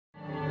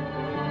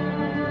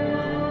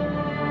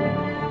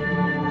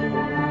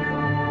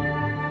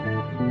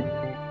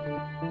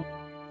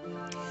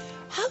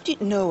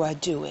did Noah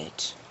do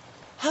it?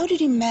 How did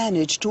he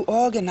manage to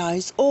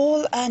organize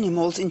all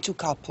animals into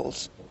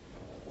couples?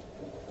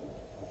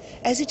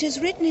 As it is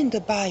written in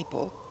the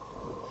Bible,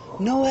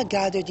 Noah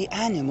gathered the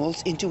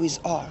animals into his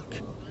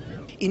ark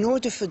in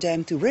order for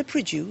them to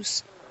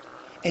reproduce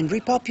and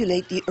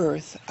repopulate the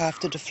earth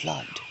after the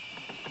flood.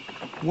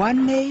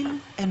 One male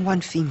and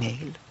one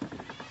female.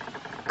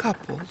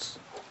 Couples.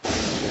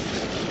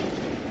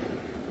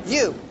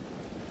 You!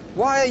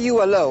 Why are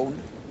you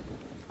alone?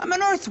 I'm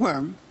an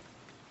earthworm.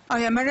 I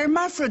am an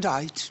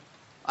hermaphrodite.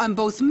 I'm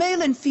both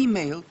male and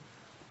female.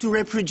 To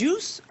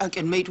reproduce, I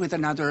can mate with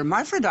another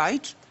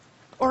hermaphrodite,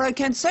 or I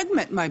can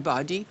segment my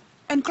body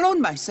and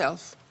clone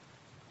myself.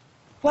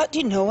 What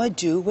did Noah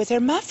do with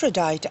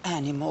hermaphrodite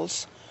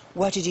animals?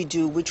 What did he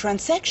do with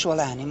transsexual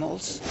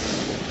animals?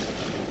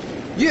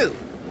 You!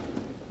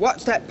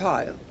 What's that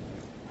pile?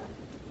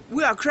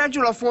 We are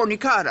credula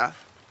fornicata.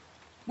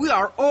 We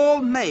are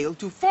all male.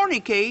 To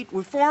fornicate,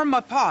 we form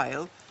a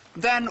pile.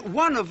 Then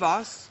one of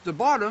us, the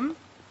bottom,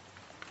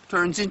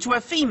 turns into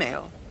a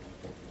female.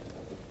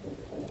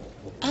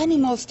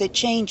 Animals that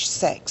change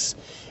sex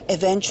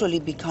eventually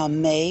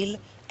become male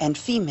and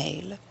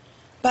female.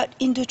 But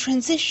in the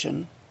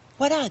transition,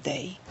 what are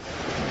they?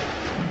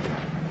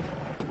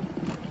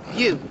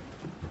 You.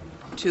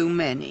 Too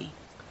many.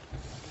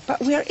 But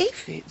we are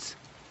aphids.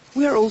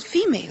 We are all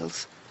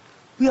females.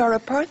 We are a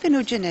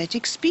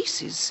parthenogenetic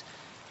species.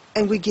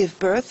 And we give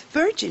birth,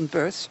 virgin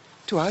birth,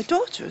 to our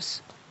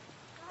daughters.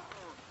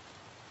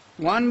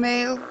 One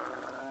male,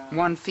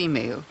 one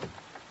female.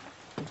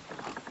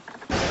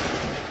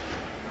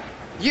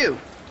 You.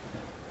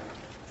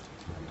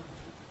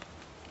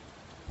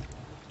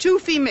 Two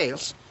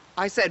females.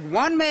 I said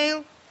one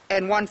male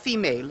and one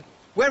female.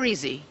 Where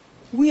is he?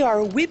 We are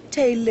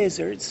whiptail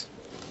lizards.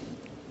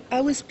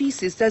 Our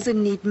species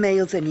doesn't need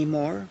males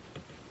anymore.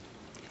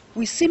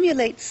 We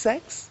simulate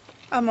sex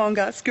among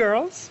us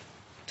girls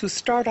to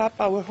start up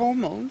our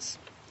hormones.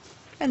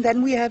 And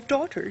then we have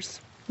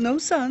daughters. No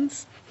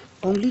sons,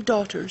 only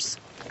daughters.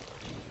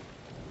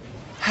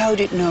 How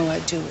did Noah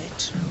do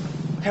it?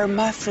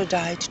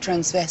 Hermaphrodite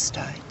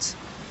transvestites,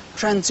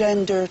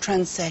 transgender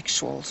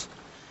transsexuals,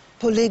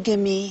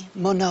 polygamy,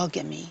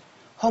 monogamy,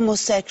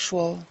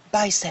 homosexual,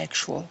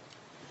 bisexual.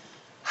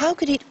 How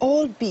could it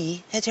all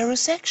be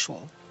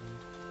heterosexual?